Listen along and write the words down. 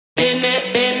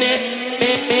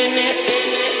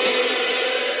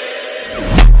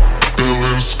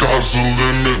sky's the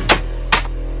limit.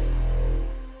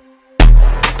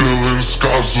 Feeling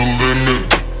sky's the limit.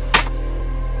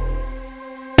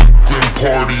 Grim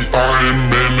party, I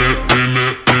am in it, in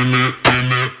it, in it,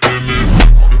 in it, in it.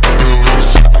 Feeling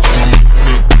sky's the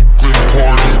limit. Grim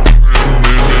party, I am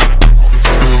in it.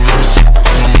 Feeling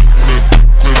sky's the limit.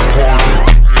 Grim party,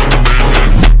 I am in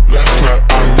it. Last night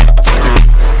I left the girl,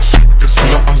 so I guess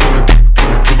not I'm gonna get.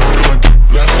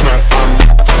 Last night I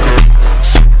left the girl,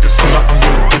 so I guess not I'm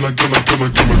gonna.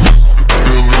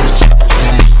 Feeling sky's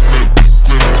the limit.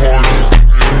 Grim party, I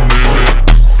am in it.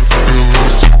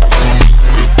 Feeling sky's the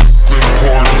limit. Grim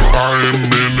party, I am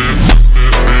in it.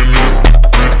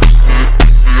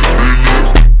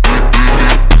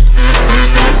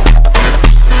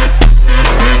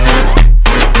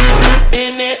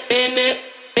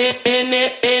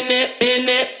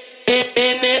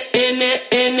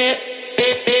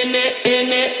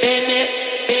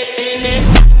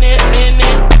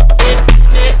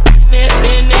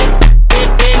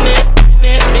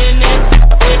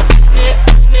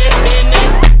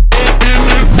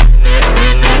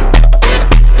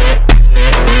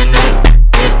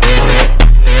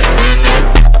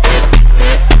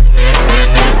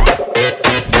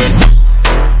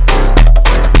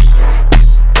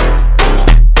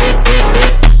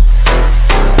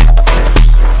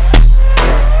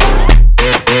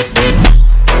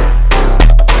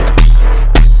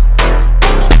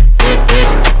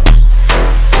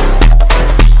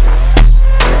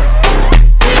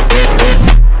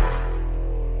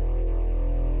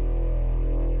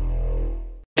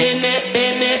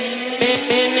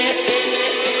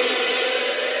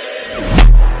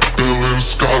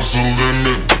 Sky's the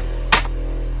limit.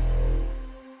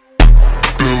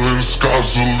 Feeling sky's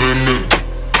the limit.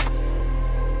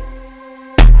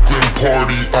 Grim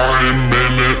party, I am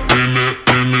in it, in it,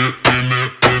 in it, in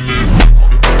it, in it.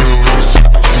 Feeling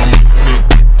sky's the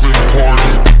limit. Grim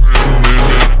party, I am in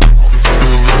it.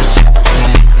 Feeling sky's the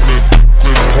limit.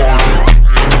 Grim party,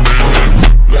 I am in it.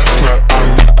 Last night I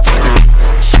left the girl,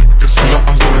 so I guess not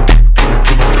I'm gonna get.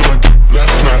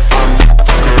 Last night I left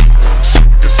the girl, so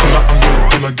I guess not I'm gonna.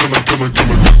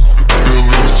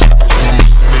 Feeling sky's the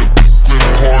limit. Grim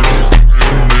party, I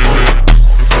am in it.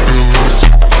 Feeling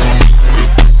sky's the limit.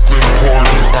 Grim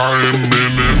party, I am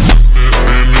in it.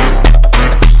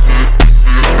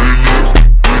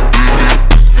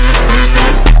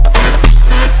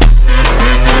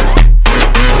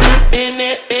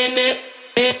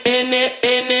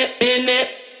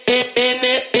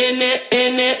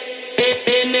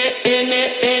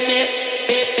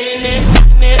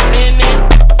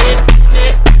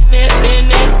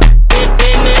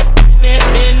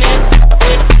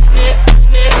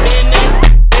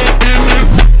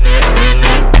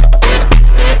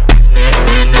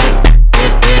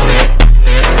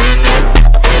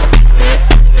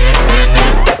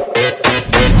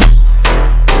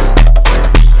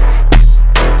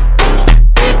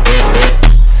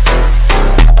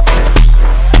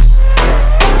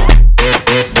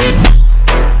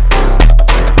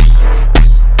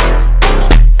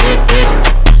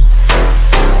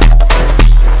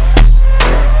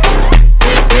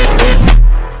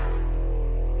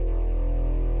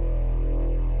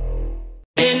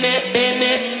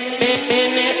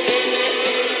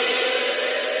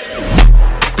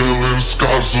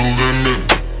 Sky's the limit.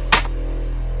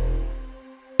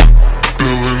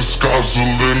 Feeling sky's the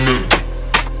limit.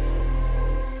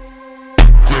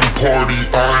 Grim party,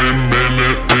 I am in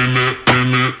it, in it,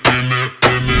 in it, in it,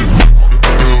 in it.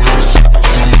 Feeling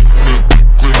sky's the limit.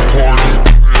 Grim party,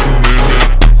 I am in it.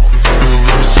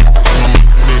 Feeling sky's the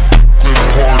limit. Grim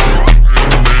party, I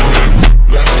am in it.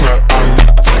 Last night I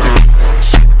left the girl,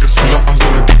 so I guess not I'm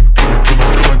gonna get.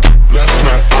 Last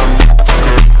night I left the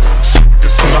girl, so I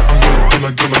guess not I'm gonna.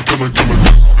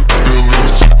 Feeling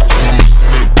sky's the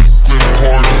limit. Grim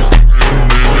party, I am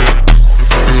in it.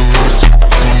 Feeling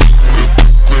sky's the limit.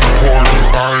 Grim party,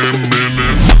 I am in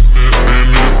it.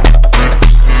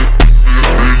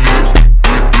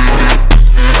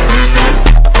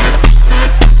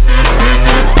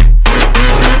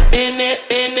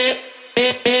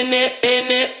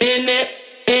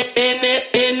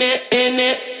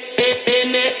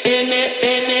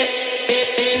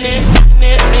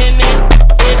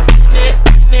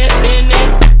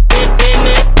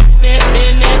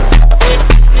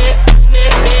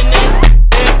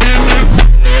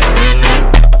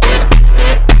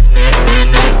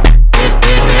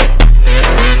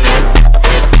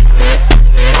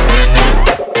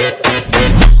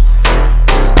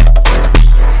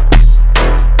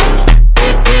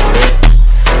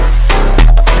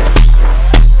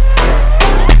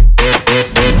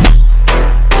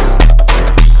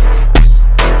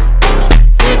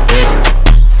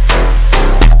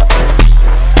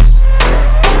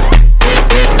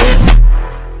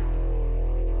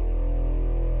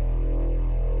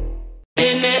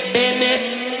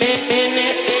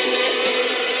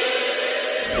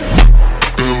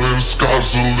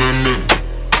 sky's the limit.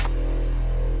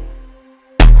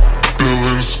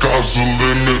 Feeling sky's the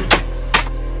limit.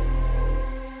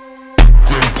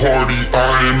 Grim party, I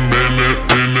am in it,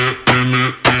 in it, in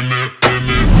it, in it, in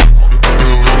it.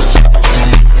 Feeling sky's the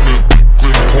limit.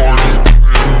 Grim party,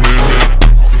 I am in it.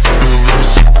 Feeling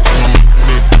sky's the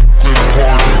limit. Grim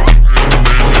party, I am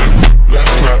in it.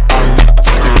 Last night I left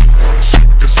the girl, so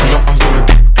I guess now I'm gonna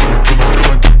get.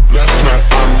 Last night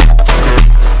I left the girl,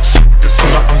 so I guess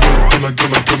now I'm gonna.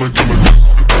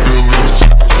 Feeling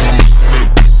sky's the limit.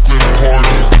 Grim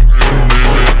party, I am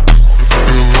in it.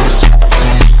 Feeling sky's the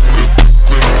limit.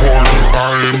 Grim party,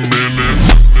 I am in it.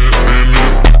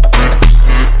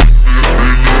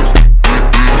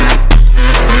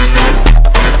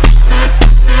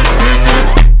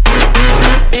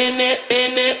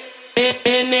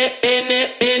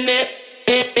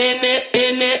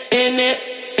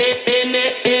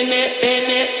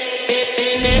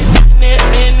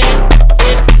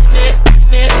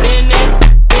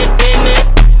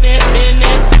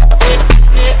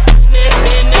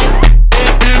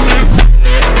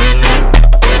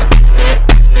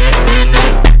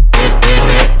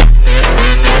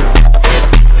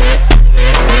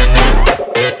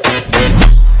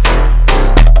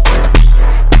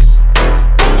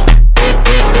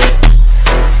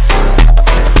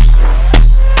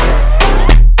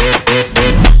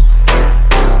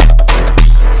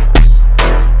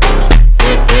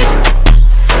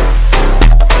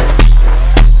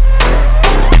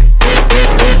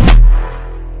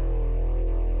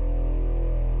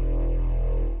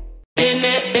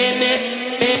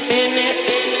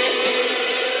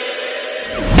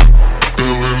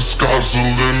 Sky's the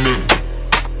limit.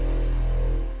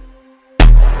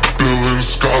 Feeling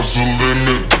sky's the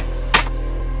limit.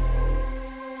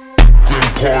 Grim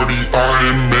party, I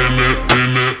am in it,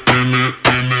 in it, in it,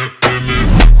 in it, in it.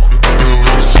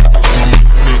 Feeling sky's the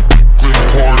limit. Grim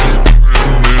party, I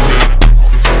am in it.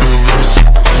 Feeling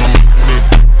sky's the limit.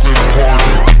 Grim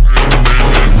party, I am in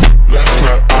it. Last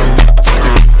night I left the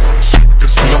girl, so I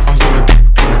guess now I'm gonna get.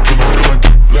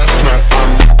 Last night I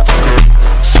left the girl,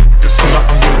 so I guess now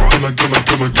I'm gonna.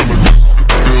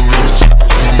 Feeling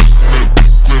sky's the limit.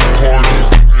 Grim party, I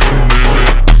am in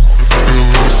it.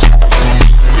 Feeling sky's the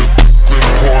limit. Grim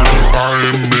party, I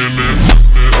am in it.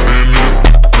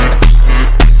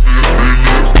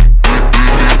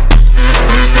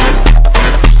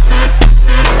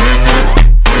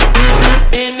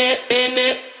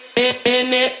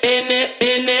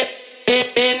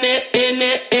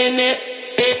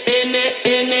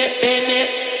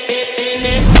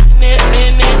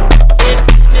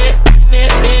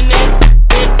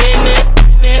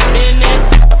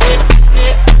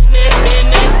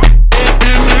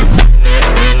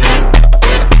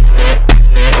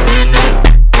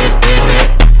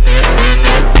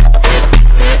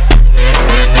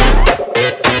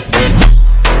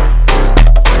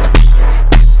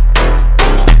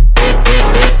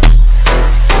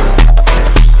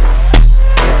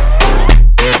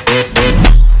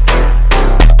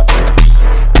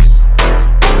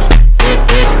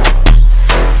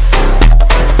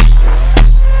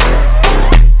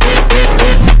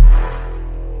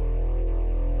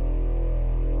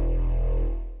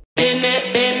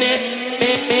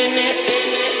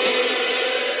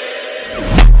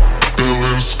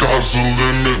 Sky's the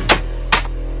limit.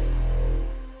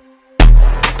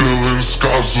 Feeling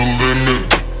sky's the limit.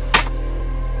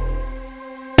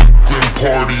 Grim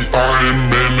party, I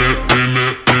am in it, in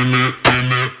it, in it, in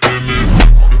it, in it.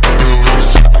 Feeling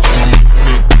sky's the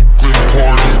limit. Grim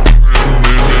party, I am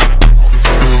in it.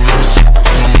 Feeling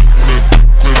sky's the limit.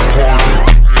 Grim party,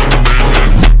 I am in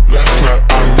it. Last night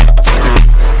I left the girl,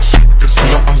 so I guess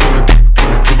now I'm gonna get.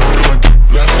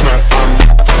 Last night I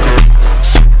left the girl,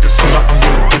 so I guess now I'm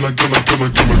gonna.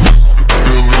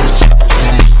 Feeling sky's the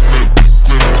limit.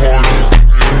 Grim party,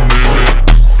 I am in it.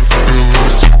 Feeling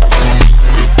sky's the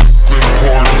limit. Grim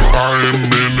party, I am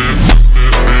in it.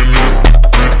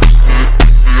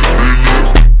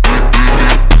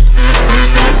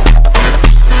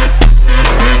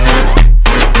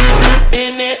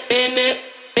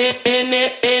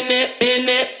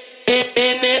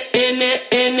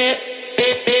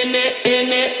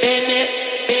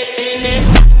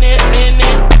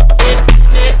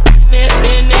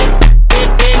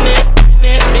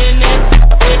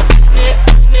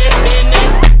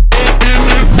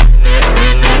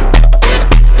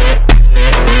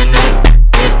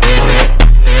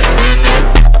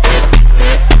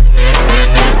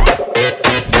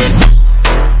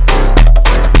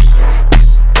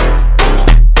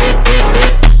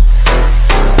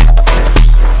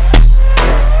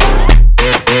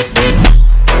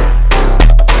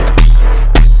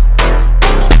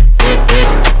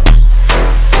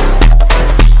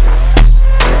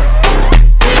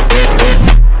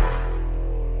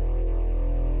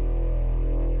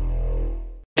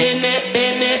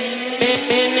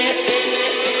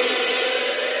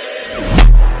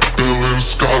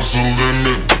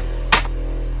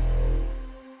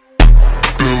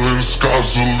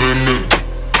 sky's the limit.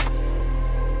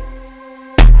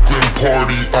 Grim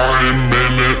party, I am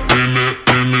in it, in it,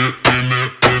 in it, in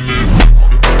it, in it.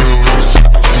 Feeling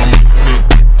sky's the limit.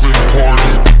 Grim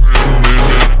party, I am in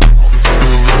it.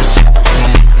 Feeling sky's the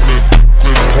limit.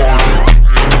 Grim party,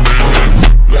 I am in it.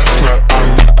 Last night I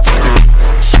left the girl,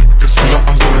 so I guess tonight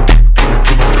I'm gonna get.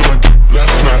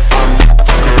 Last night I left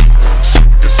the girl, so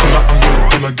I guess tonight I'm gonna.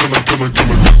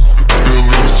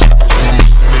 Feeling sky's the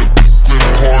limit. Grim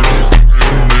party, I am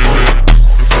in it.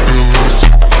 Feeling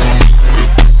sky's the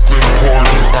limit. Grim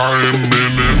party, I am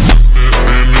in it.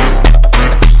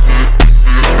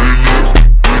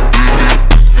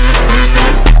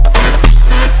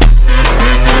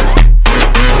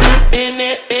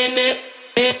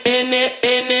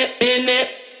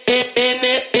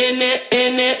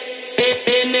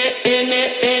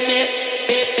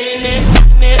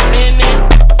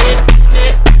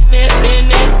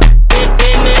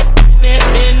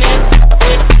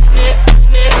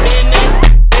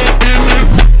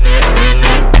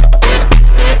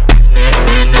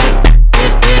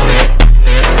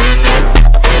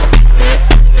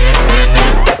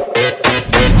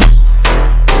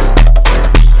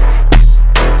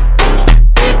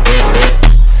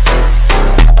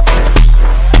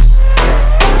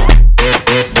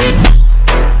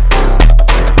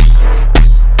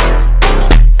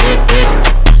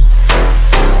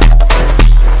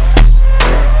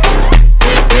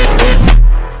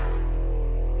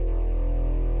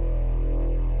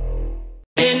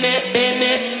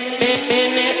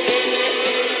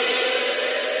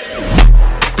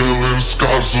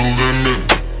 Sky's the limit.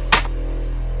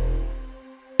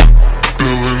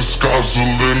 Feeling sky's the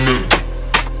limit.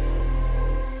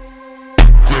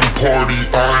 Grim party,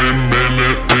 I am in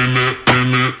it, in it,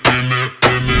 in it, in it,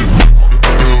 in it.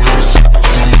 Feeling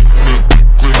sky's the limit.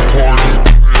 Grim party,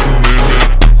 I am in it.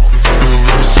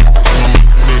 Feeling sky's the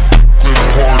limit. Grim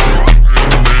party, I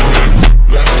am in it.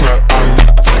 Last night I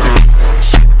left the girl,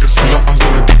 so I guess tonight I'm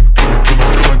gonna get.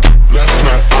 Last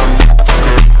night I left the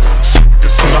girl, so I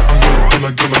guess tonight I'm gonna.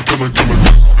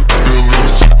 Feeling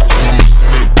sky's the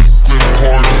limit. Grim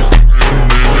party, I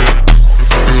am in it.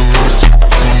 Feeling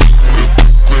sky's the limit.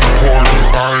 Grim party,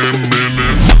 I am in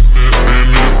it.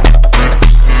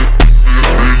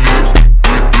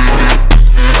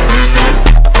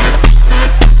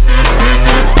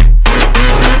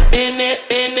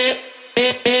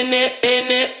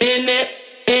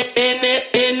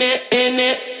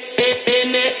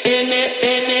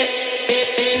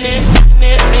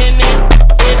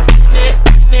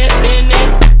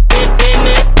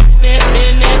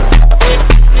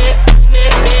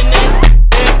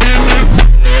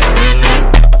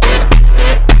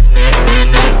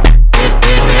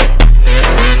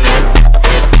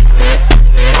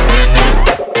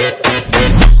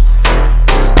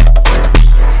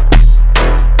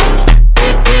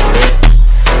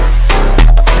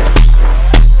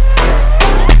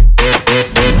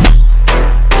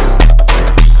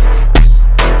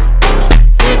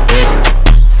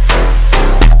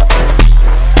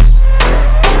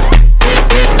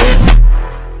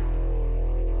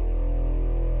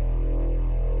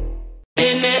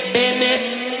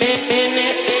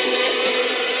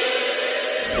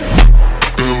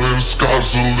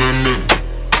 Sky's the limit.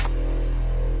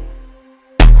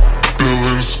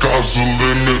 Feeling sky's the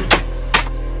limit.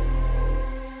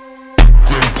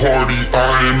 Grim party, I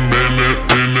am in it,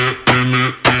 in it, in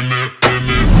it, in it, in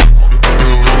it.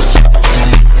 Feeling sky's the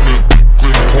limit.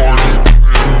 Grim party,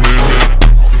 I am in it.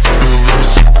 Feeling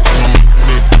sky's the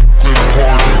limit. Grim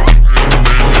party, I am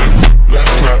in it.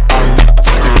 Last night I left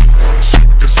the girl, so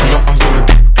I guess tonight I'm gonna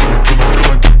get.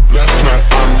 Last night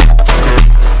I left the girl,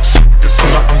 so I guess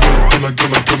tonight I'm gonna.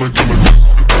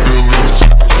 Feeling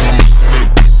sky's the limit.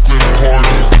 Grim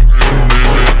party, I am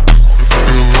in it.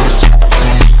 Feeling sky's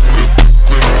the limit.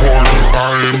 Grim party,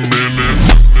 I am in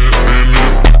it.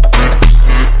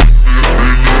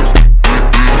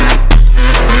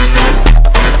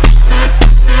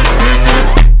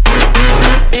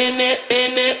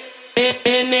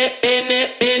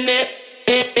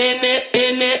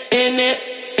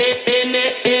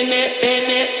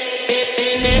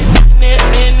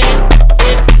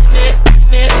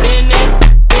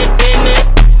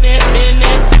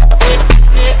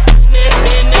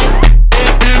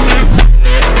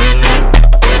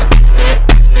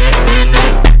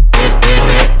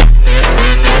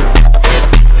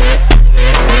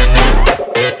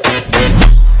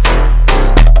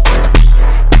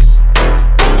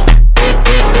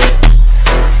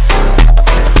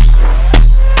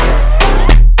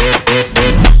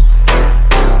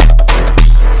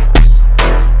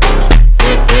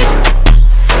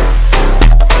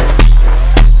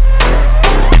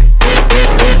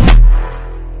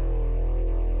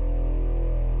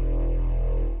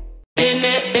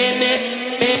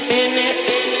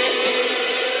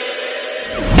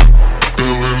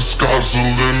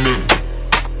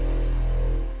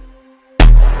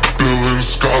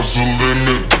 sky's the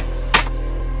limit.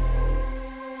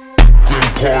 Grim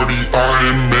party, I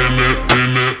am in it,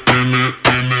 in it, in it,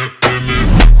 in it, in it.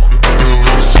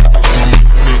 Feeling sky's the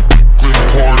limit. Grim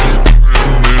party, I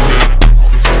am in it.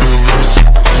 Feeling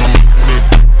sky's the limit.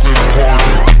 Grim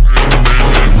party, I am in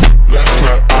it. Last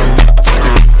night I left the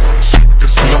girl, so I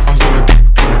guess tonight I'm gonna give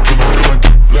it.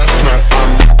 Last night I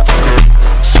left the girl,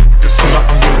 so I guess tonight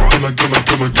I'm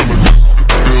gonna give it.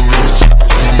 Feeling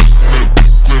sky's the limit.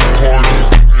 Grim party,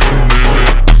 I am in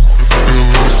it.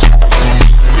 Feeling sky's the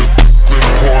limit. Grim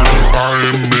party, I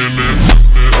am in it.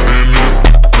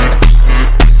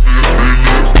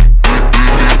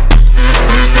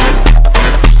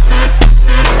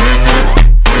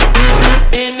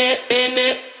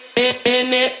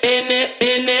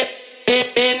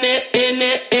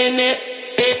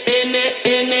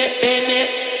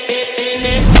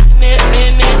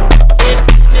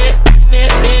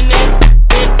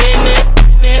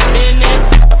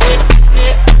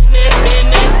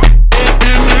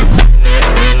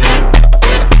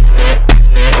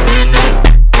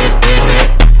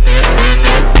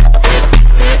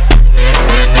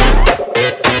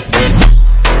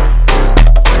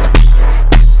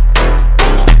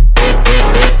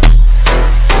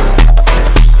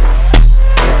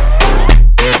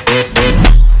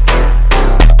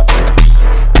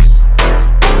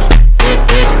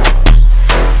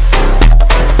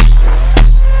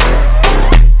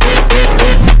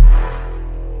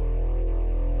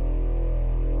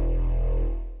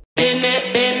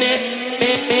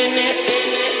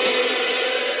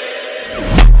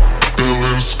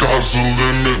 Sky's the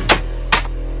limit.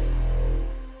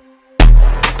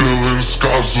 Feeling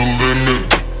sky's the limit.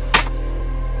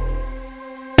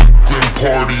 Grim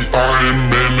party, I am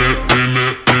in it, in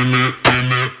it, in it, in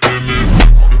it, in it.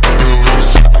 Feeling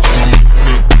sky's the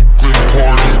limit. Grim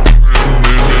party, I am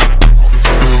in it.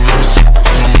 Feeling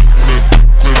sky's the limit.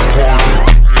 Grim party,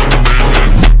 I am in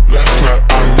it. Last night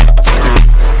I left the girl,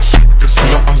 so I guess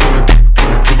tonight I'm gonna give it.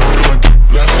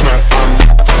 Last night I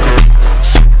left the girl,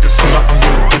 so I guess tonight I'm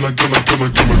gonna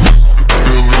give it.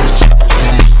 Feeling sky's the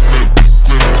limit.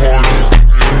 Grim party, I am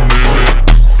in it.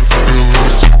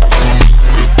 Feeling sky's the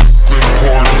limit. Grim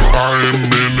party, I am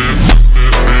in it.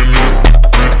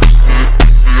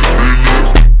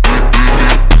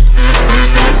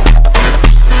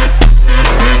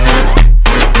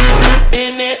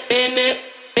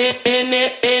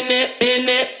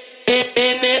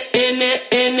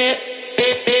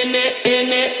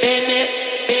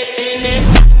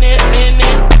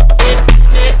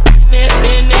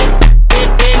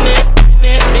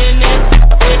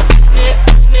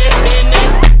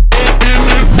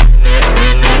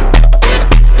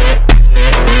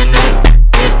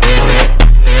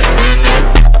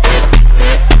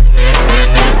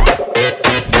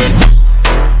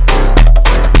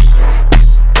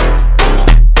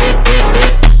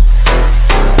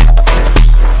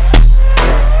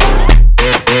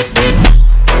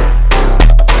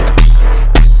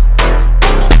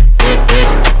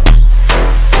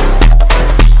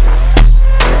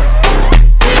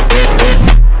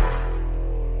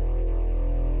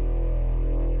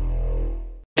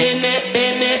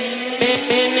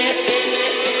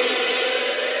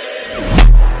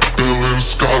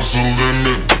 Sky's the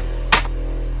limit.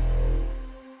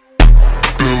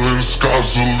 Feeling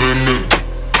sky's the limit.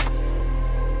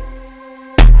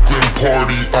 Grim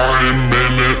party, I am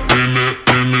in it, in it,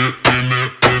 in it, in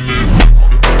it, in it.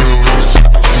 Feeling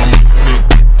sky's the limit.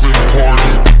 Grim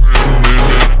party, I am in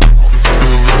it.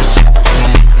 Feeling sky's the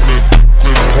limit.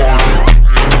 Grim party,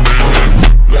 I am in it.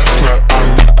 Last night I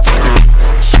left the girl,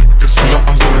 so I guess tonight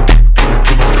I'm gonna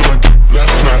give it.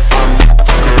 Last night I left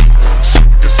the girl, so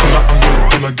I guess tonight I'm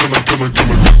gonna give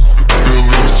it.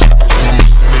 Feeling sky's the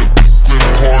limit. Grim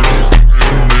party, I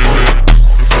am in it.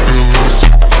 Feeling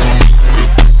sky's the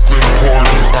limit. Grim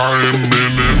party, I am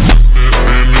in it.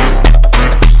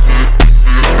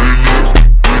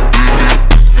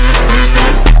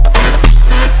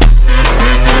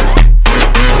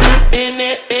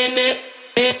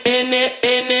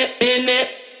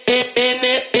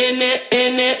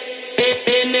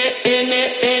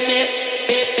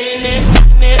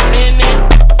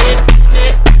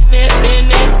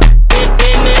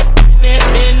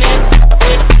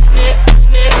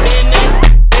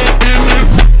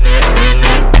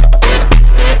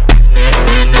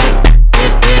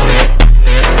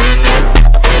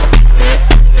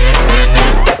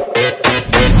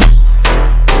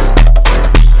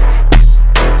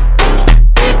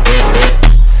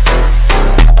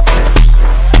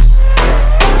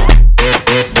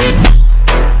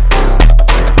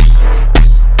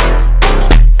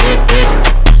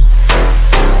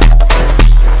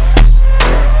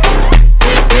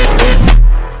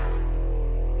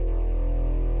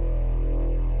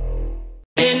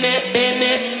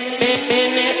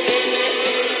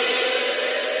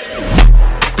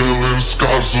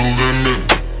 sky's the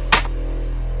limit.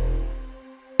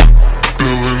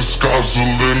 Feeling sky's the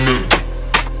limit.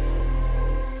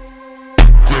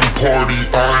 Grim party,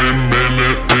 I am in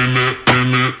it, in it,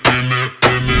 in it, in it,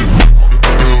 in it.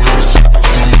 Feeling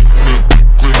sky's the limit.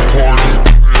 Grim party,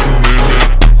 I am in it.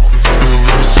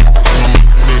 Feeling sky's the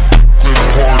limit. Grim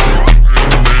party, I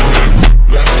am in it.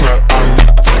 Last night I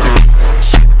left the girl,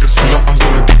 so I guess tonight I'm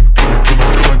gonna give it.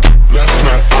 Last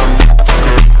night I left the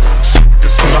girl, so I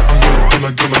guess tonight I'm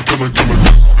gonna give it.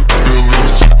 Feeling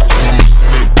sky's the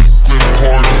limit. Grim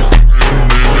party, I am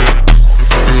in it.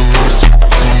 Feeling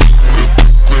sky's the limit.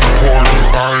 Grim party,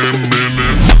 I am in it.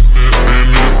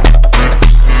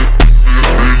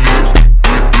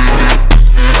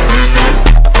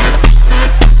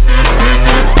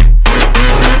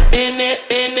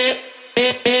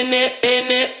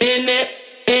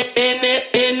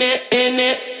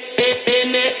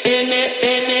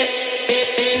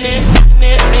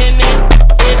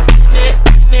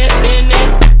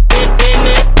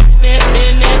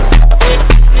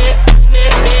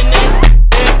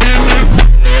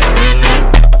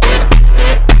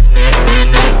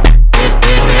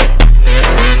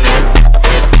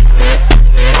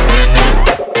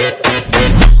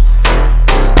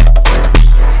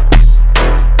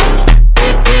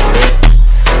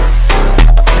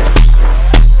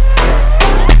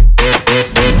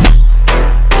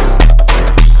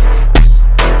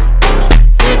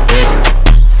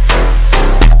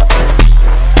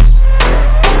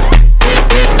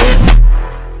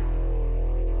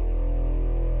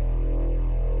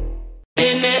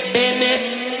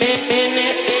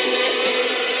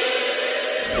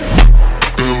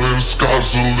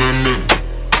 Sky's the limit.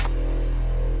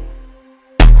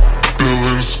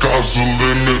 Feeling sky's the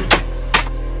limit.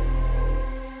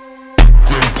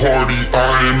 Grim party, I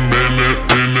am in it,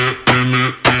 in it, in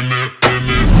it, in it, in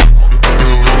it.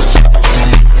 Feeling sky's the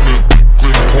limit.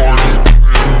 Grim party, I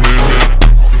am in it.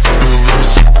 Feeling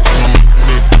sky's the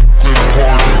limit. Grim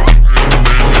party, I am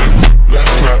in it.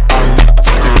 Last night I left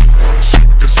the girl, so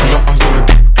I guess tonight I'm gonna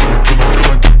give it.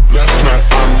 Last night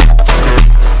I left the girl,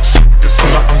 so I guess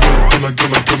tonight I'm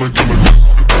gonna give it.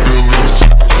 Feeling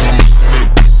sky's the limit.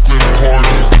 Grim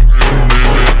party, I am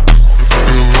in it.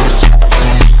 Feeling sky's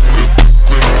the limit.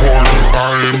 Grim party,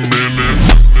 I am in it.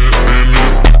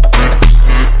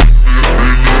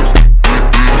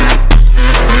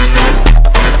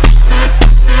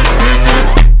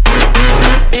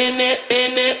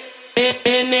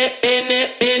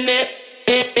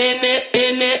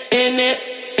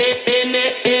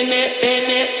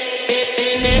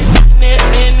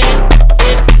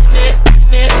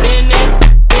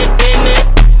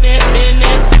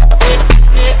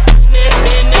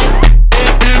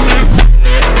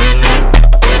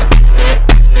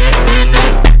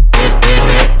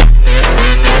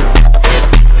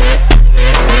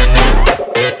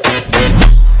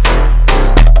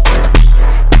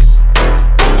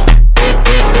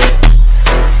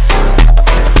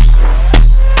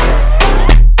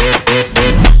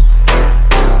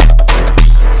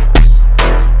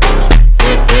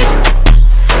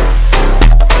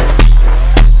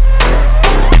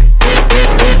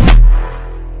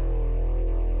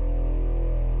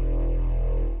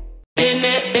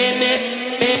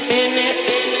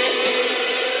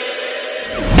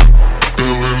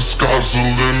 Sky's the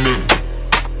limit.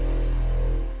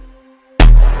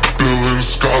 Feeling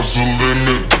sky's the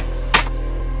limit.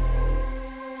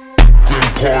 Grim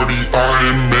party, I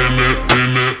am in it,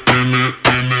 in it, in it,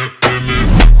 in it, in it.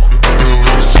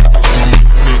 Feeling sky's the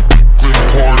limit. Grim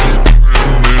party, I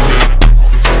am in it.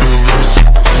 Feeling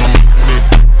sky's the limit.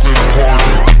 Grim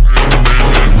party, I am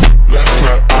in it. Last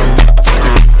night I left the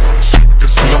girl, so I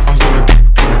guess tonight I'm gonna give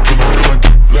it.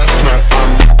 Last night I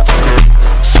left the girl,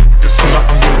 so I guess tonight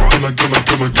I'm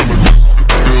gonna give it.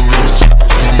 Feeling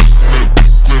sky's the limit.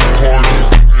 Grim party,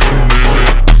 I am in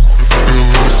it.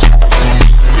 Feeling sky's the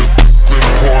limit. Grim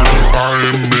party, I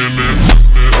am in it.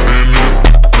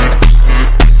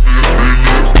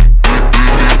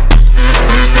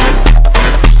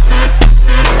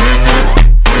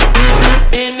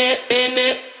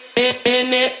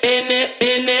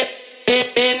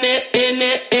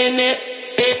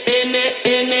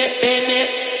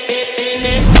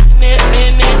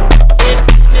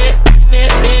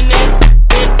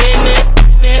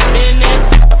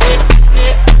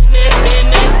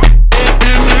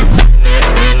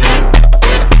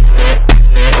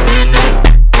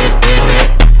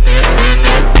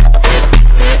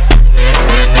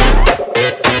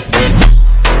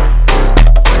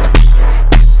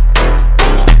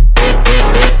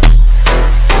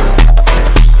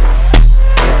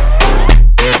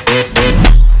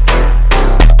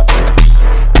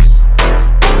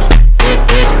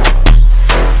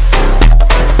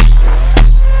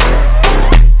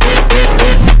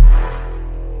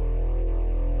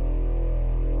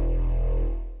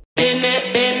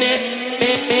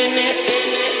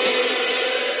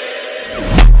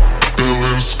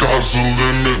 sky's the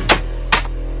limit.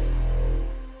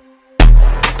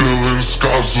 Feeling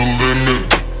sky's the limit.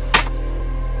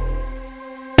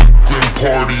 Grim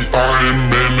party, I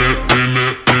am in it, in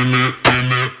it, in it, in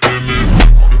it, in it.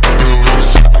 Feeling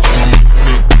sky's the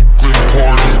limit. Grim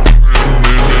party, I am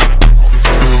in it.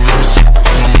 Feeling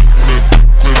sky's the limit.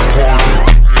 Grim party,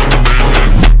 I am in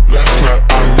it. Last night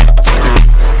I left the girl,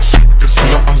 so I guess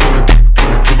tonight I'm gonna give it.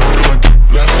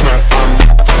 Last night I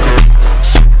left the girl,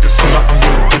 so I guess tonight I'm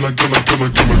gonna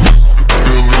give it.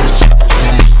 Feeling sky's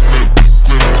the limit.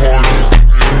 Grim party, I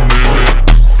am in it.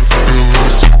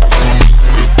 Feeling sky's the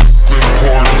limit. Grim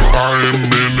party, I am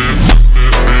in it.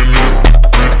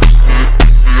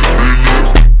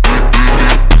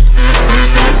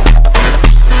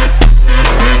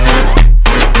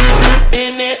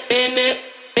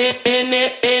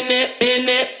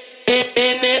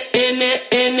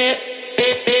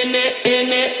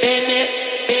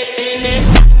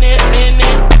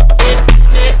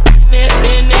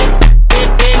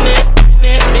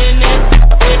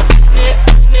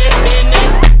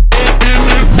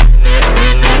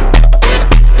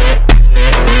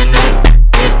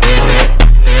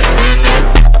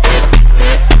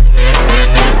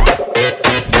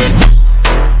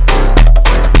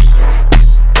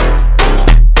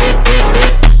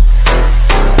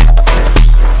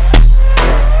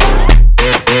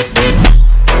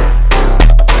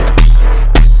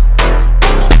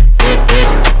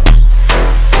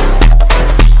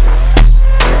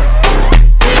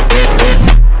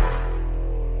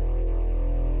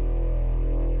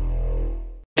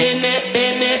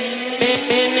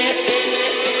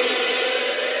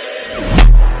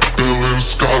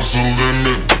 Sky's the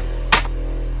limit.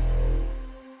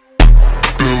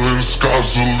 Feeling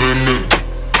sky's the limit.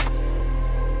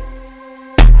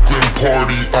 Grim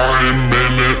party, I am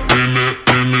in it, in it,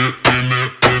 in it, in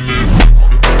it, in it.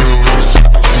 Feeling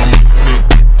sky's the limit.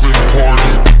 Grim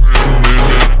party, I am in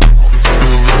it.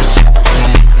 Feeling sky's the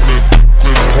limit.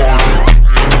 Grim party,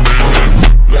 I am in it.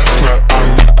 Last night I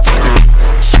left the girl,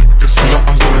 so I guess tonight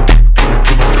I'm gonna give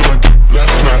it.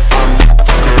 Last night I left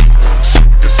the girl, so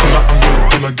I guess tonight I'm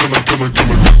gonna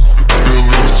give it.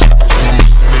 Feeling sky's the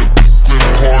limit. Grim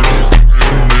party, I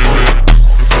am in it.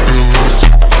 Feeling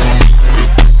sky's the limit.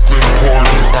 Grim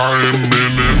party, I am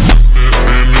in it.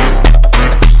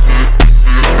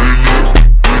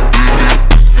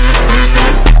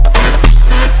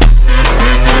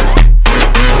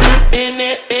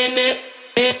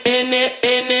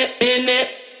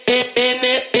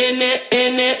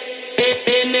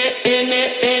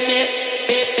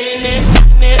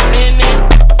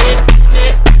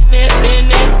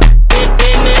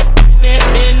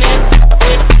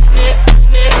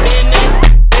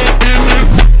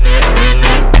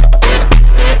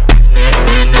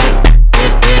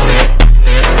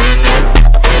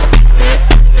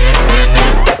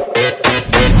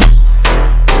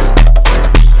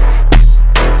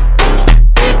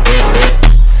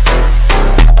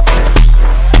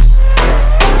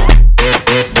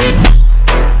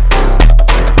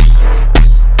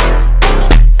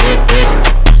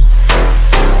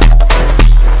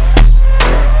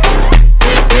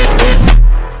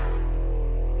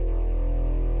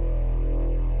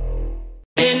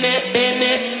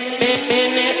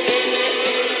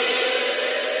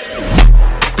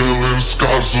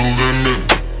 Sky's the limit.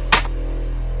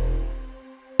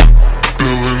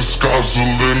 Feeling sky's the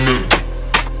limit.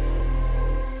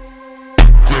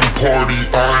 Grim party,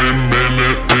 I am in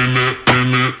it, in it,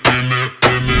 in it, in it,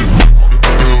 in it.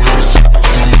 Feeling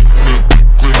sky's the limit.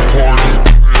 Grim party,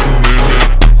 I am in it.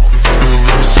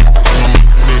 Feeling sky's the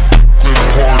limit. Grim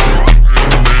party, I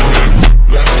am in it.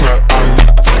 Last night I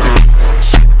left the girl,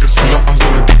 so I guess tonight I'm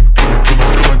gonna give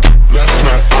it. Last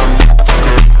night I left the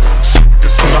girl, so I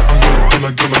guess tonight I'm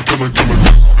gonna give it.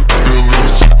 Feeling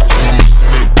sky's the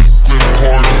limit. Grim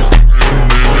party, I am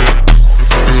in it.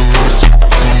 Feeling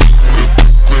sky's the limit.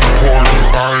 Grim party,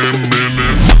 I am in it.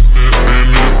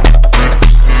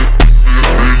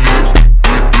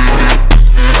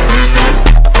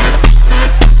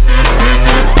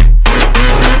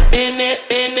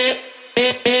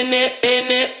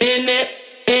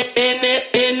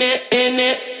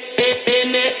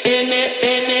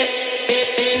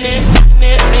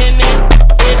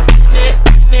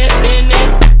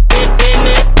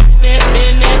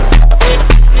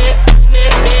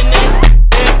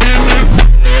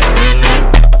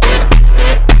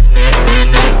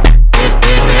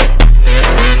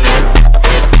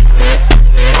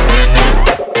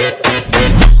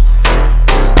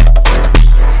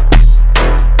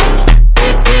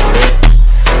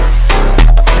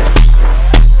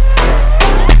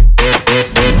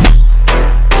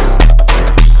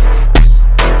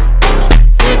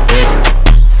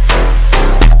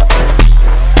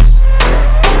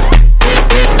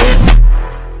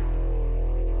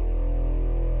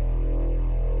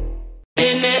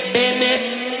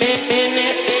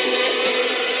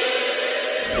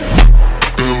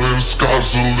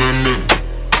 sky's the limit.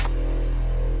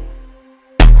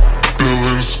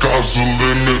 Feeling sky's the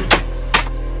limit.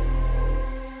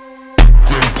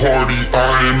 Grim party, I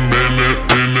am in it,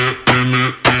 in it, in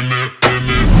it, in it, in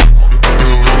it.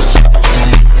 Feeling sky's the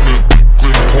limit.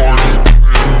 Grim party,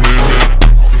 I am in it.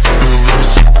 Feeling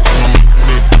sky's the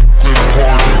limit. Grim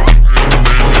party, I am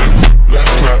in it.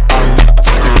 Last night I left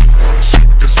the girl, so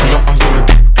I guess now I'm gonna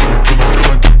get.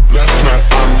 Last night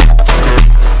I left the girl,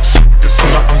 so I guess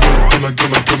now I'm gonna.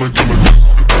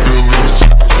 Feeling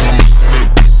sky's the limit.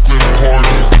 Grim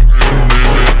party, I am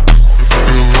in it.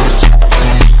 Feeling sky's the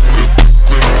limit.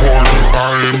 Grim party,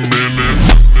 I am in it.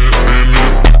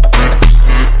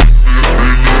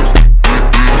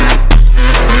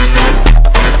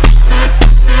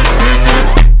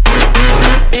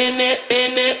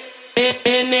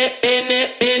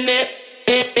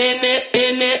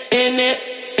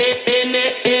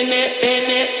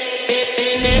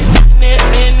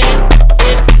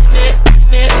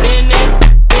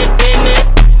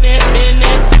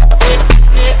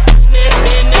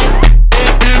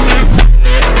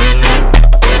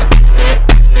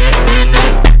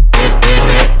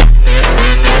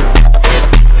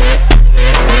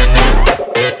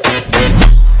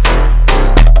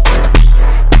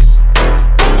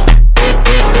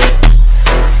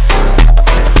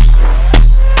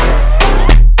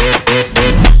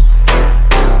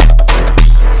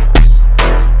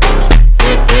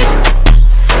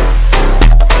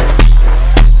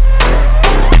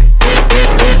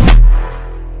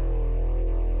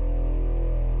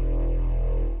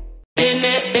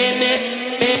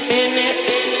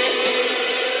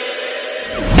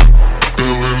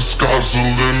 Sky's the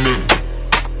limit.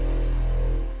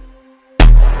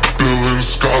 Feeling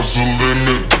sky's the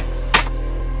limit.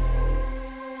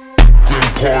 Grim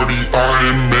party, I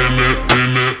am in it,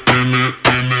 in it, in it,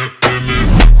 in it, in it.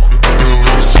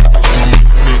 Feeling sky's the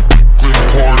limit. Grim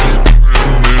party, I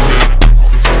am in it.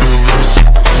 Feeling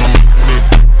sky's the limit.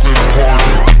 Grim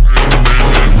party, I am in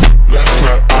it. Last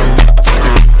night I left the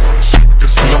girl, so I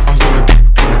guess now I'm gonna get.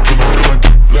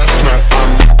 Last night I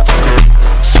left the girl,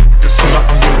 so I guess now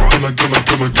I'm gonna.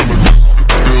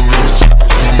 Feeling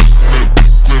sky's the limit.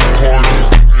 Grim party, I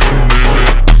am in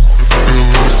it.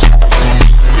 Feeling sky's the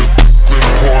limit. Grim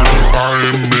party, I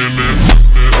am in it.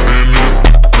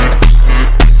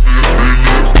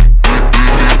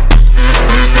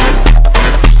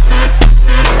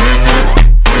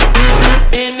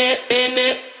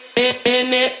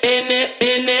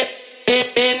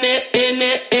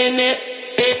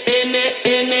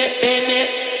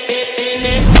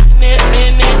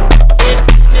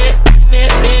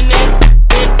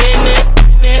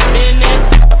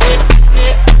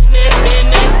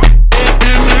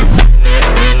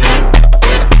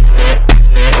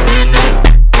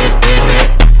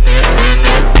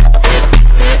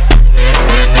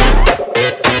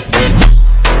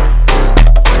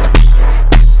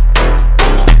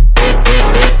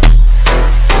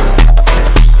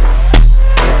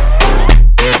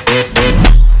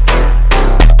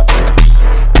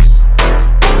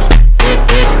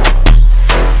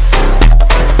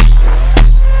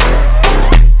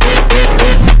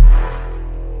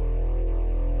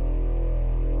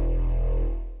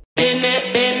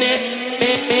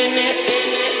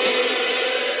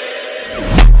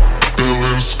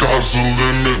 Sky's the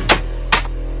limit.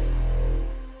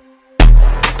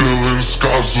 Feeling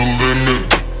sky's the limit.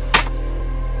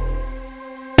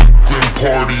 Grim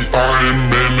party, I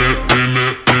am in it, in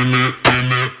it, in it, in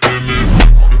it, in it.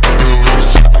 Feeling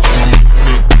sky's the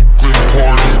limit. Grim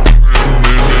party, I am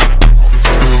in it.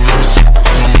 Feeling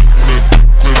sky's the limit.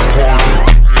 Grim party,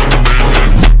 I am in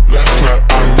it. Last night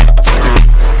I left the girl,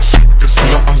 so I guess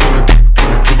now I'm gonna get.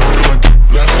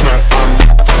 Last night I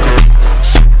left the girl,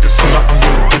 so I guess now I'm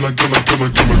gonna.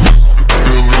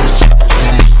 Feeling sky's the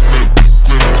limit.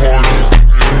 Grim party,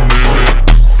 I am in it.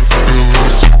 Feeling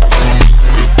sky's the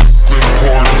limit. Grim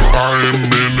party, I am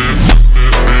in it.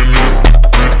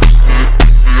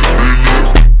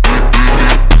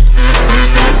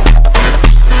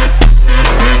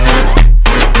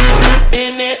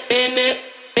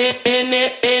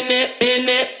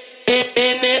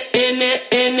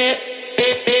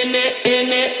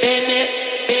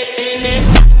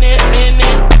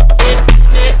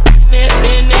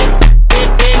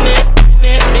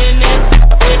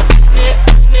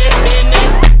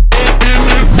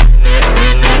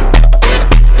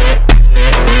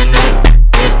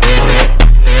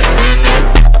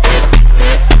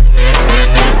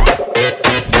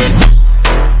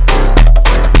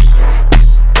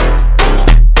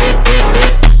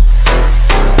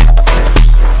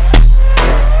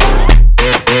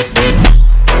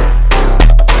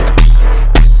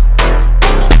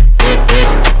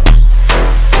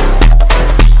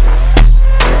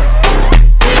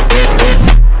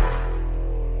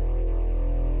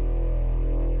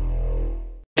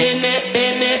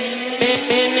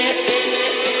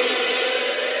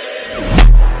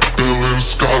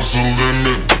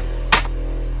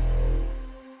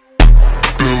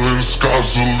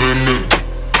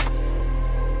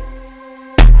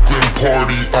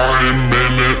 party, I'm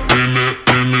in it, in it,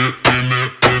 in it, in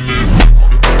it, in it.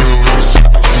 Feeling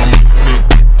sauce in it,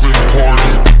 Brooklyn party,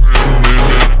 I'm in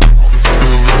it.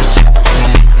 Feeling sauce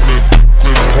in it,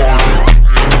 Brooklyn party,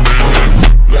 I'm in it.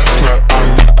 Last night I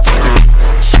left the girl,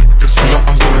 so I guess tonight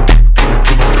I'm gonna get.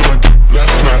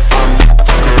 Last night I left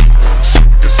the girl, so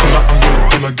I guess tonight I'm gonna.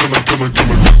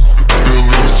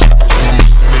 Feeling sauce in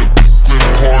it, Brooklyn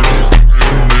party,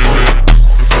 I'm in it.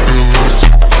 Feeling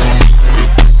sauce in it,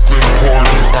 Brooklyn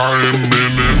party, I'm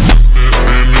in it.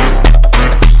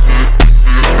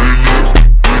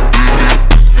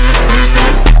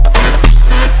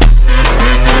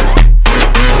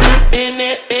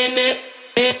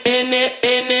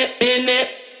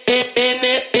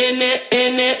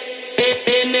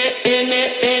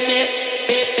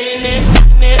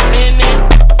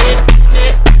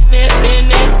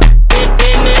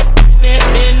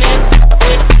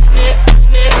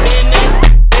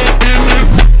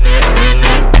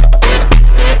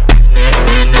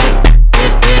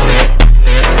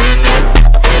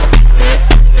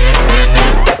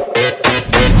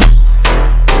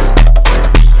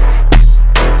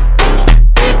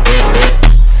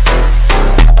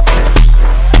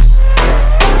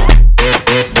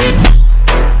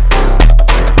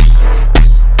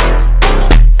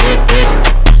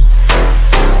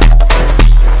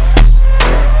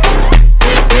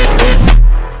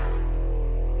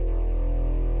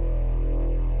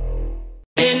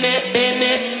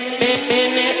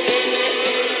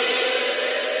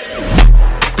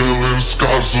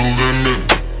 Sky's the limit.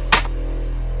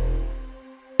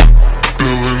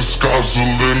 Feeling sky's the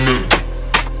limit.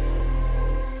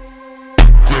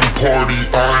 Brooklyn party,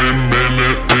 I'm in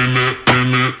it, in it,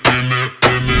 in it, in it,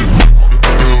 in it.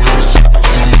 Feeling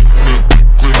sky's the limit.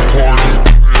 Brooklyn party,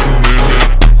 I'm in it.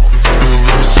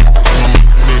 Feeling sky's the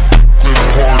limit. Brooklyn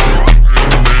party,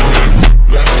 I'm in it.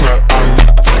 Last night I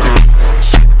left the girl,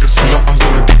 so I guess tonight I'm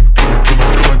gonna get.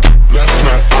 Last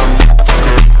night I left the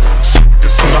girl, so I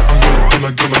guess tonight I'm gonna.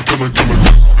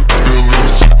 Feeling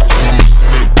sauce in it,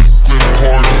 Brooklyn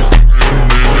party, I'm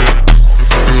in it.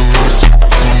 Feeling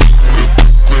sauce in it,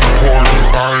 Brooklyn party,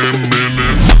 I'm in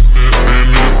it.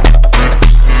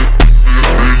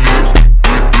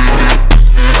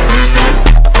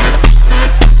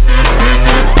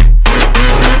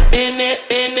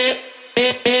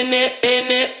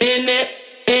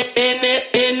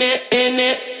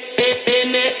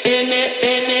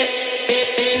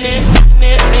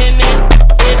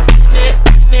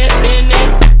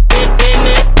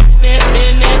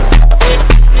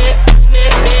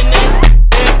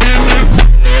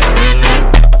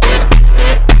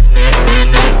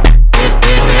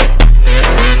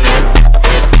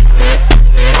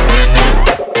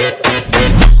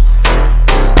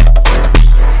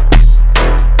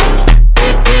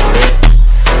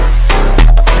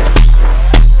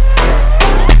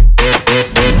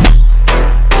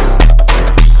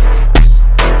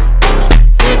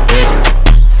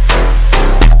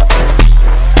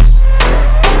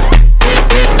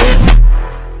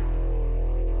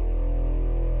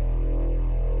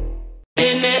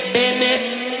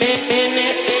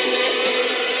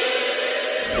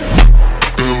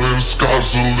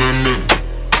 Sky's the limit.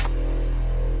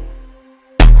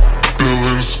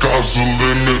 Feeling sky's the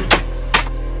limit.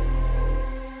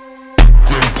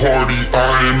 Brooklyn party,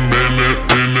 I'm in it,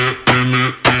 in it, in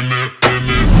it, in it, in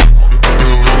it.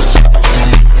 Feeling sky's the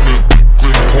limit.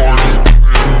 Brooklyn party,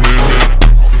 I'm in it.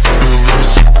 Feeling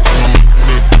sky's the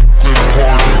limit. Brooklyn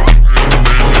party, I'm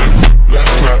in it.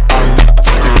 Last night I left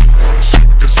the girl, so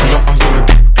I guess tonight I'm gonna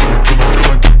get.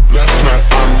 Last night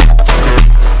I left the girl,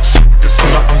 so I guess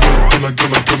tonight I'm gonna.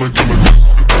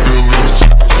 Feeling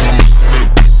sauce in it,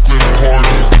 Brooklyn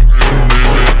party, I'm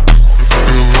in it.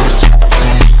 Feeling sauce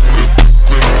in it,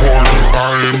 Brooklyn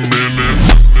party, I'm in it.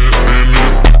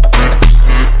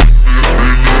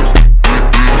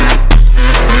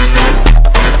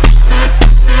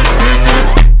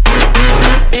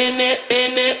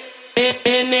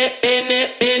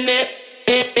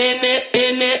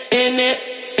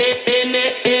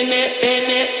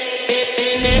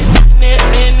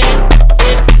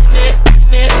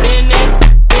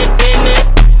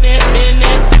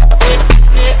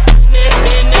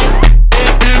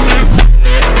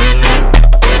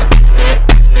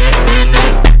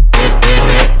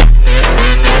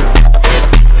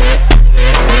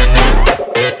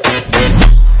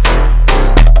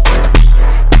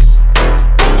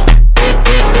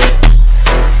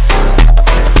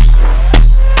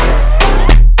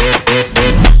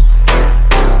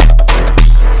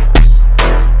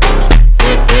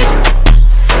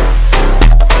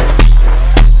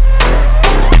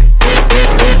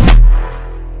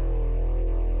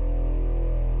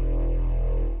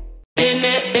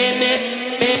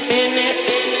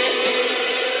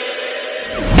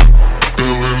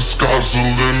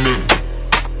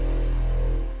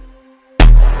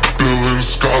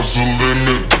 sky's the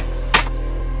limit.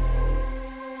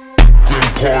 Grim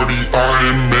party, I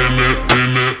am in it,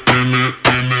 in it, in it,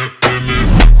 in it, in it.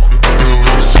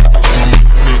 Feeling sky's the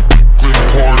limit. Grim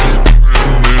party, I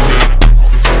am in it.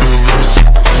 Feeling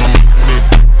sky's the limit.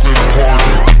 Grim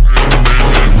party, I am in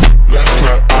it. Last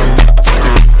night I left the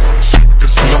girl, so I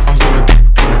guess tonight I'm gonna get.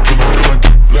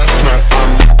 Last night I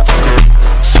left the girl,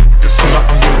 so I guess tonight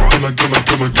I'm gonna.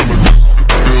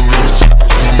 Feeling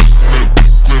sky's the limit.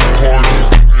 Grim party,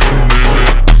 I am in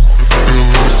it. Feeling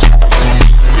sky's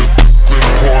the limit. Grim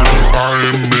party, I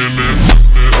am in it.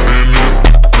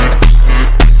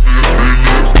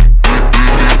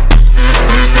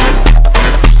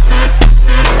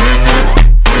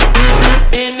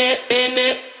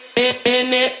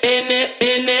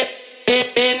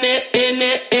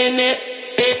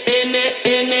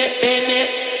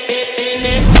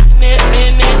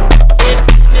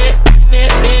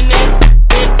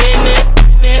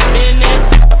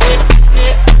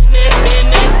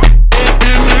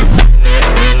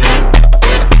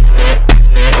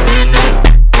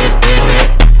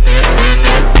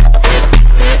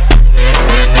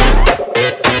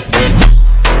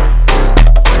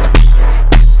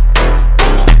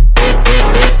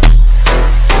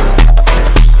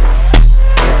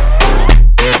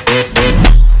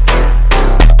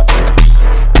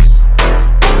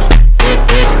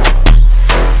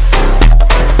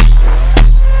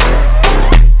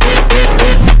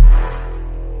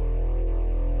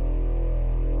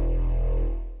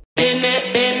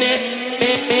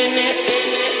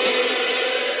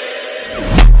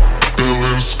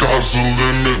 Sky's the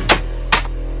limit.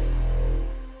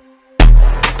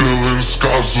 Feeling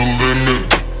sky's the limit.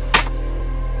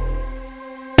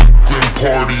 Grim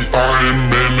party, I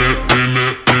am in it, in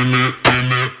it, in it, in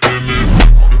it, in it.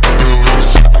 Feeling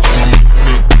sky's the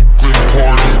limit. Grim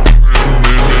party, I am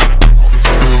in it.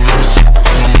 Feeling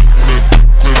sky's the limit.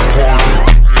 Grim party,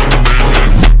 I am in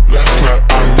it. Last night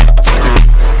I left the girl,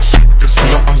 so I guess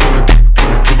tonight I'm gonna get.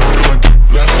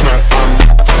 Last night I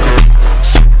left the girl,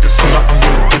 so I guess tonight I'm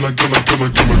gonna.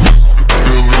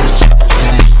 Feeling sky's the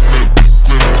limit.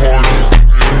 Grim party, I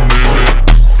am in it.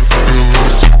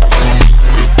 Feeling sky's the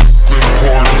limit. Grim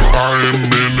party, I am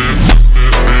in it.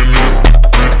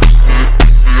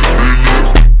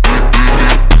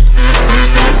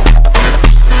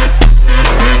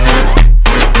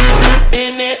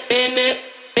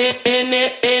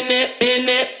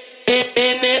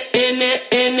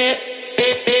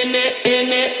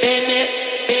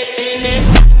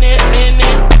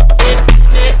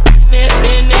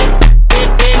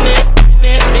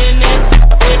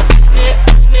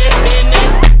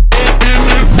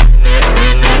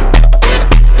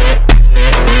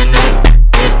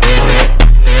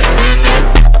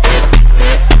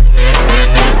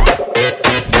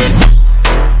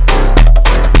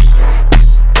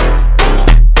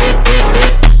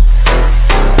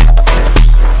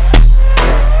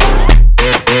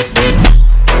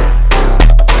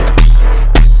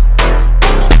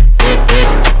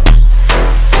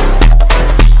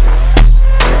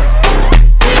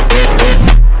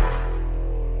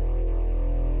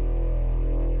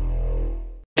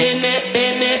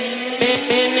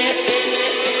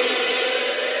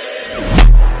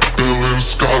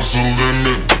 Sky's the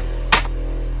limit.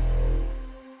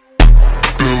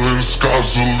 Feeling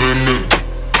sky's the limit.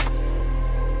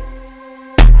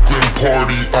 Grim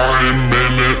party, I am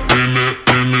in it, in it,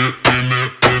 in it, in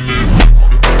it, in it.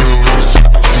 Feeling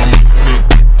sky's the limit.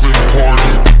 Grim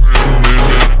party, I am in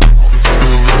it.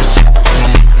 Feeling sky's the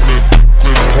limit.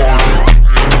 Grim party,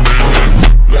 I am in it.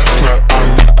 Last night I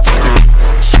left the girl,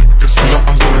 so I guess tonight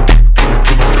I'm gonna get.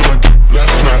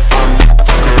 Last night I left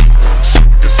the girl, so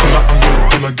I guess tonight I'm gonna.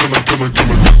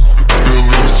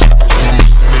 Feeling sky's the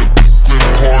limit. Grim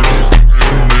party, I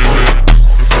am in it.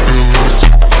 Feeling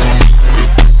sky's the limit.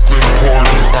 Grim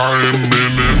party, I am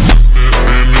in it.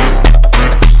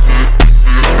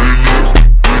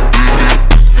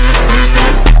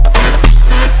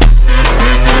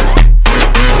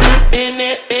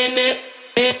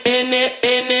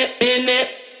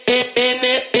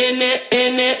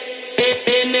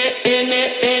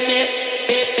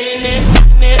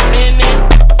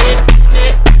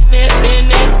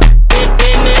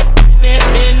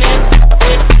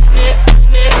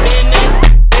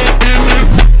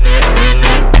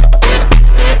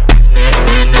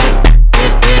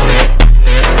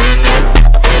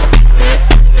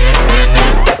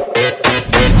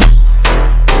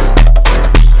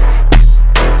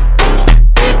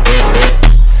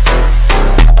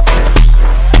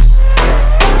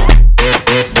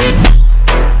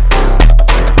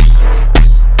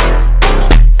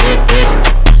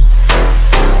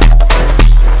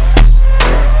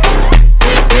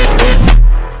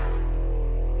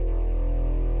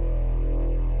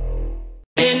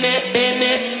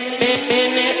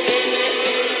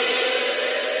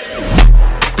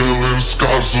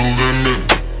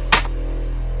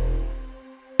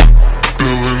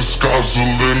 sky's the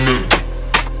limit.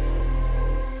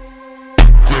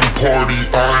 Grim party,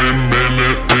 I am in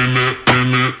it, in it,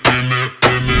 in it, in it,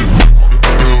 in it.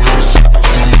 Feeling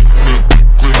sky's the limit.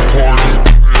 Grim party,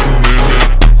 I am in it.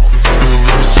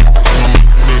 Feeling sky's the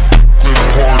limit. Grim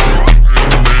party, I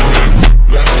am in it.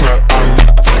 Last night I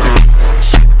left the girl,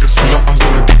 so I guess tonight I'm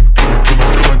gonna give it.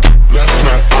 Last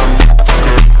night I left the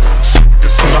girl, so I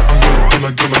guess tonight I'm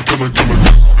gonna give it.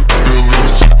 Feeling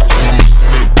sky's the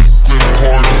limit. Grim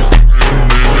party, I am in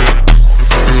it.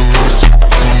 Feeling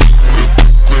sky's the limit.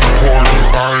 Grim party,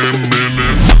 I am in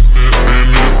it.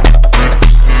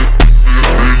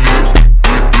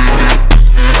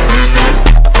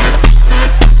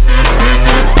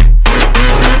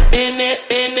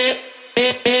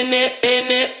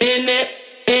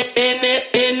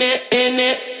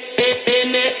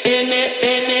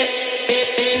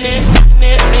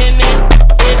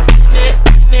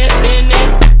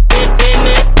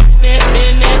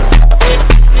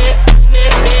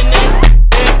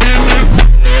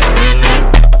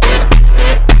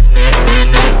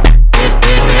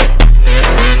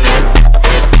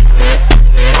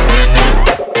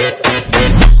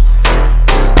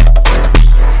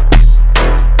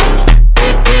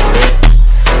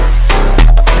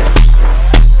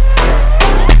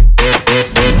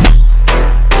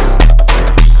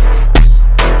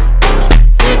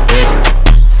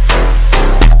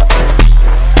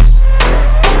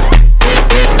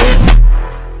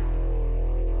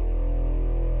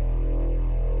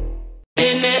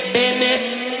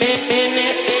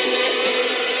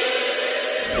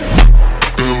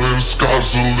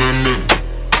 Sky's the limit.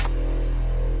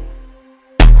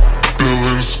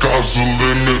 Feeling sky's the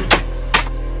limit.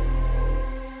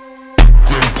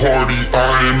 Grim party, I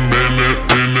am in it,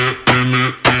 in it, in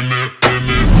it, in it, in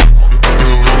it.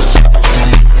 Feeling sky's the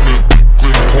limit.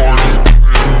 Grim party,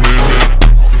 I am in it.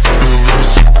 Feeling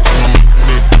sky's the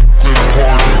limit. Grim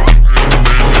party, I am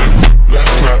in it.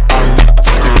 Last night I left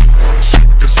the girl, so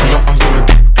I guess tonight I'm gonna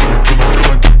give it.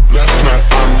 Last night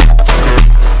I left the girl,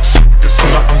 so I guess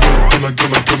tonight I'm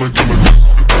gonna give it.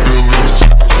 Feeling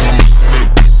sky's the limit.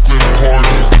 Grim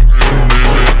party, I am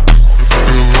in it.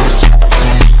 Feeling sky's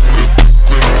the limit.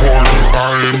 Grim party, I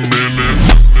am in it.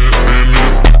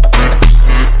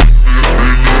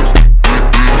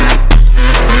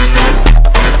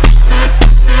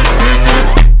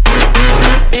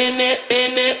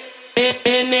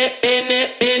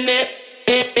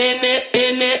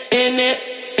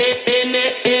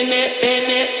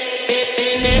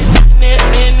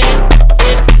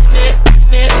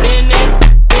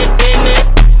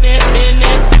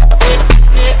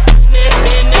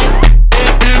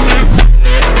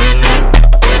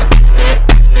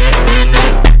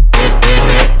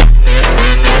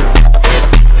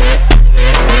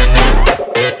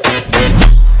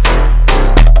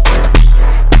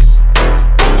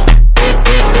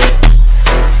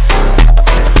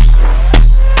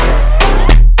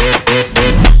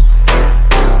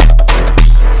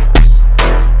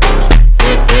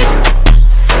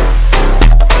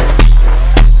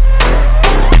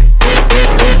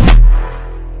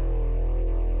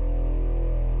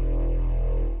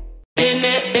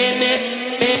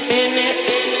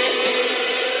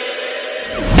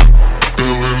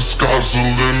 Sky's the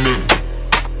limit.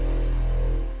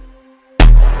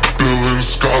 Feeling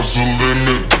sky's the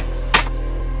limit.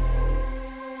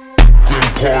 Grim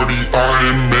party, I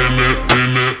am in it,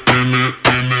 in it, in it,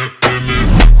 in it, in it.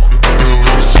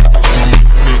 Feeling sky's the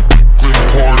limit. Grim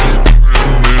party, I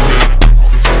am in it.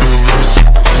 Feeling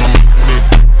sky's the limit.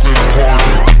 Grim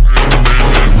party, I am in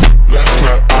it. Last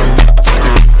night I left the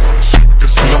girl, so I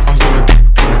guess tonight I'm gonna give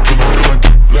it.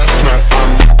 Last night I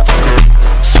left the girl,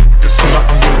 so I guess tonight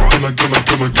I'm gonna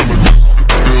give it.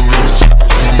 Feeling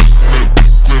sky's the limit.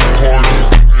 Grim party,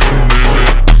 I am in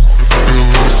it.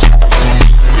 Feeling sky's the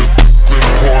limit. Grim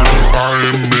party, I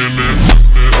am in it.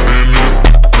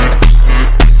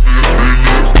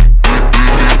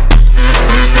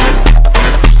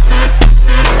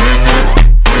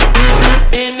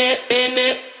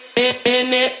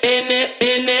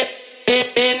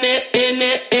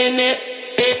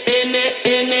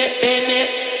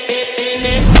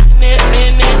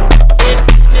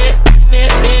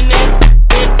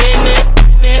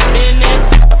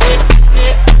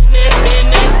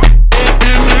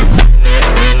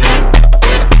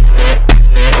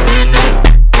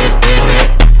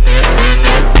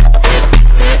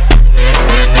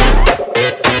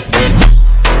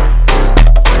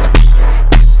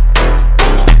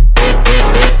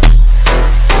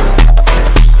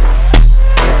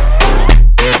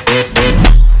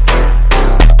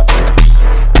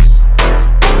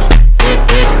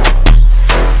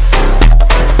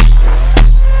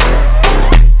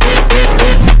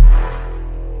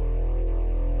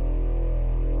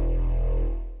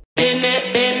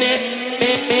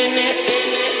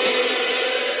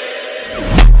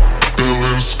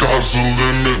 sky's the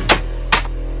limit.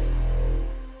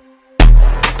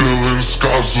 Feeling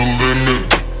sky's the limit.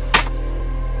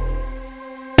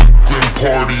 Grim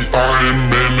party, I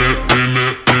am in it, in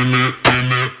it, in it,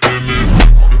 in it, in it.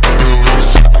 Feeling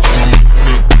sky's the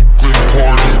limit. Grim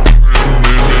party, I am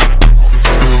in it.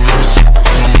 Feeling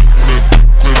sky's the limit.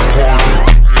 Grim party,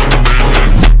 I am in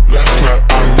it. Last night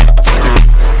I left the girl,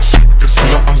 so I guess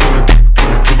tonight I'm gonna get it.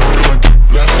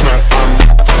 Last night I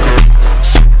left the girl,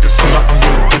 so I guess tonight I'm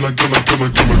gonna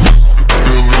get it.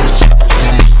 Feeling sky's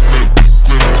the limit.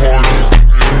 Grim party,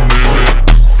 I am in it.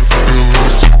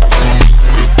 Feeling sky's the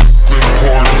limit. Grim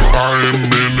party, I am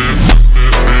in it.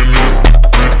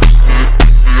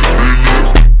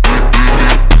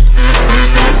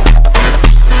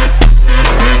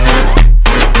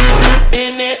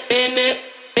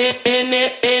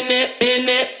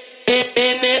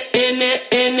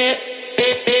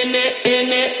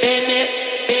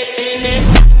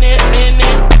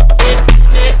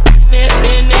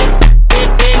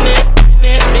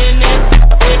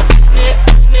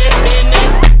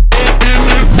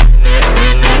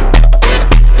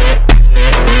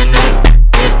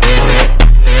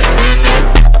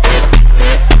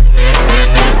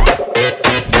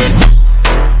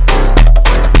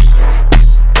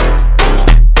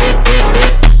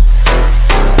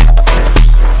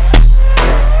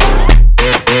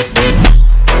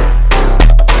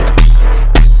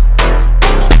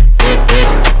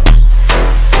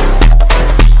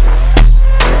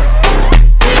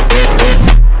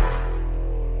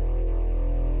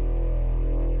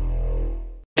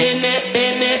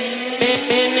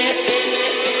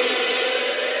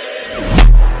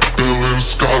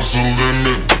 Sky's the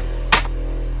limit.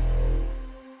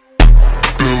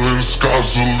 Feeling sky's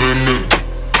the limit.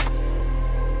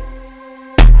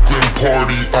 Grim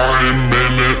party, I am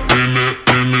in it, in it,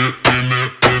 in it, in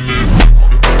it, in it.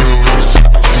 Feeling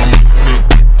sky's the limit.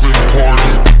 Grim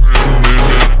party, I am in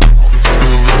it.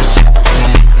 Feeling sky's the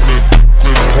limit.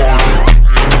 Grim party,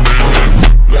 I am in it.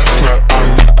 Last night I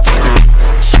left the girl,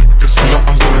 so I guess tonight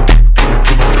I'm gonna get it.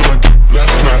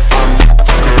 Last night I left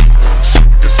the girl, so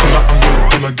I guess tonight I'm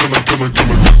gonna get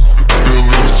it.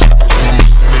 Feeling sky's the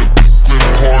limit. Grim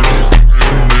party, I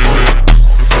am in it.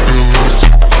 Feeling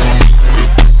sky's the limit.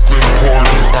 Grim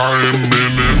party, I am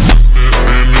in it.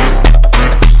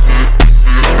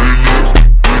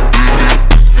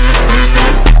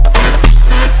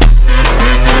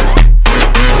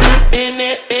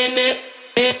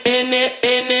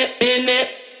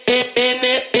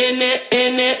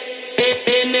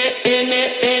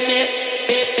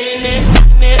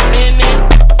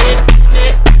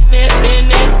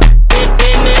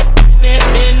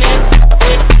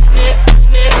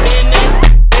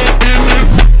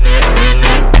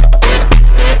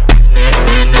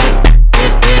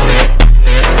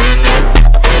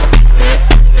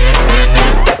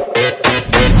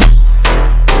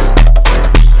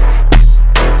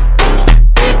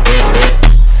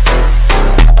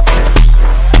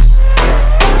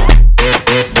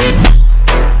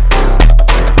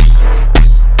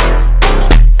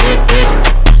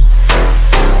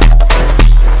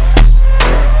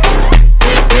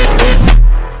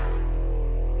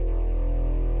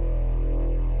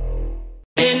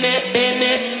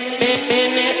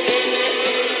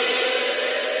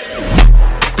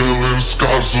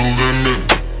 Sky's the limit.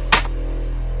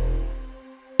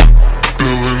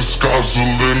 Feeling sky's the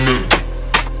limit.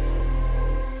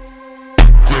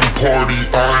 Grim party,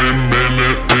 I am in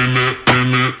it, in it,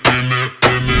 in it, in it,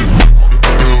 in it.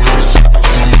 Feeling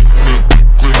sky's the limit.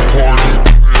 Grim party,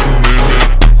 I am in it.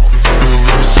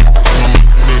 Feeling sky's the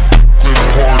limit. Grim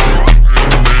party, I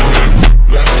am in it.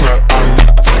 Last night I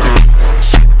left the girl,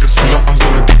 so I guess tonight I'm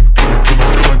gonna get it.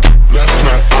 Last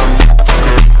night I left the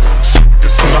girl, so I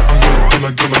guess tonight I'm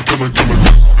gonna get it.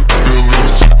 Feeling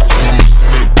sky's the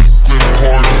limit. Grim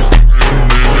party, I am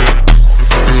in it.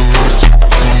 Feeling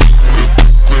sky's the limit.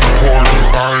 Grim party,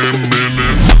 I am in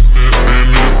it.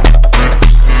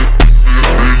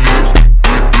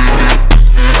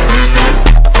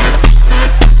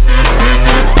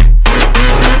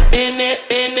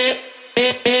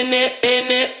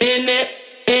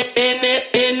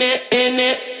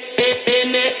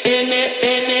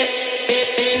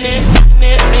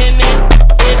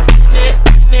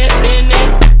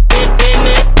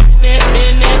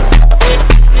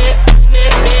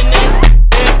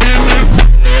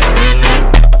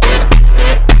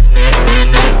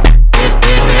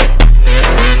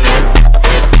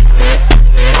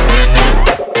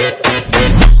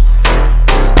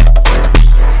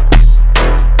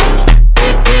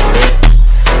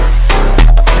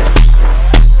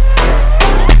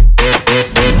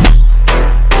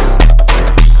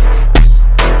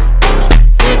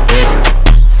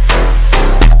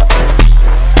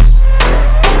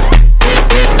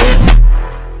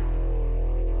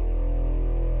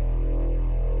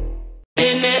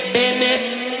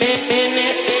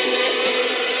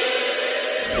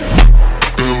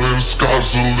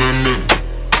 sky's the limit.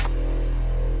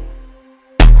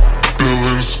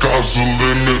 Feeling sky's the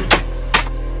limit.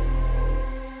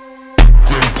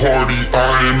 Grim party, I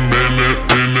am in it,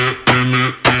 in it, in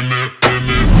it, in it, in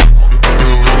it.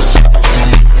 Feeling sky's the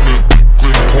limit.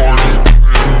 Grim party,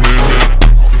 I am in it.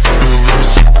 Feeling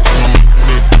sky's the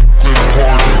limit. Grim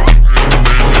party, I am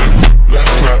in it.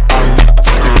 Last night I left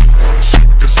the girl, so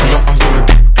I guess tonight I'm gonna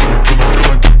get.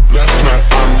 Last night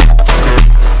I left the girl,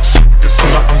 so I guess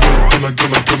tonight I'm gonna.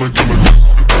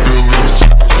 Feeling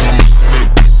sky's the limit.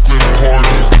 Grim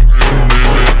party, I am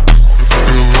in it.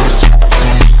 Feeling sky's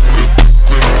the limit.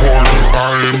 Grim party, I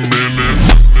am in it.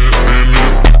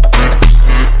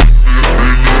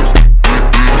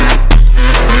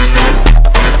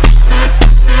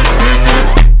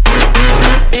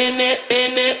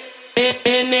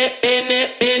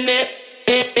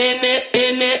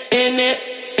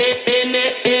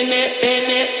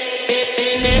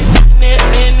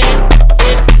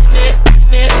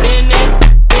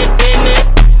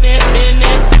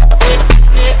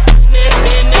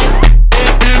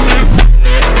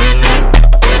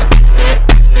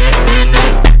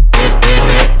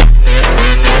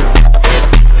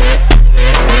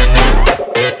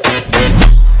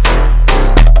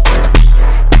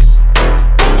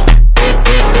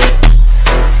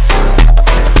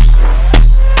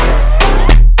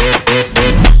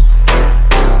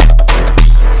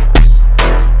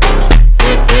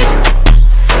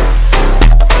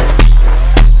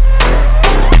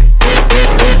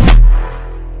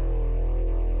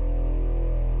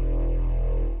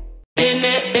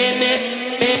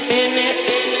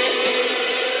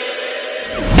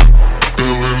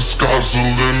 Sky's the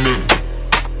limit.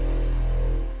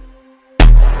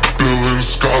 Feeling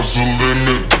sky's the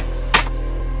limit.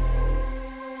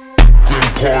 Grim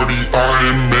party, I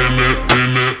am in it,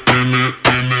 in it, in it,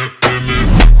 in it, in it.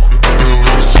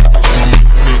 Feeling sky's the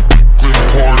limit. Grim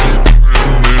party, I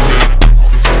am in it.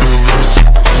 Feeling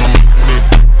sky's the limit.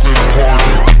 Grim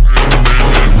party, I am in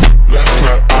it. Last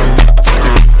night I left the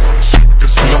girl, so I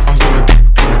guess tonight I'm gonna get.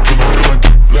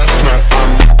 Last night I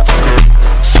left the girl,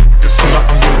 so I guess tonight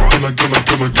I'm gonna.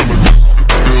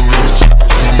 Feeling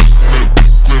sky's the limit.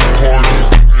 Grim party,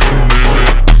 I am in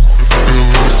it.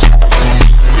 Feeling sky's the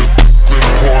limit. Grim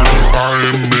party, I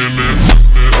am in it.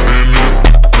 In it.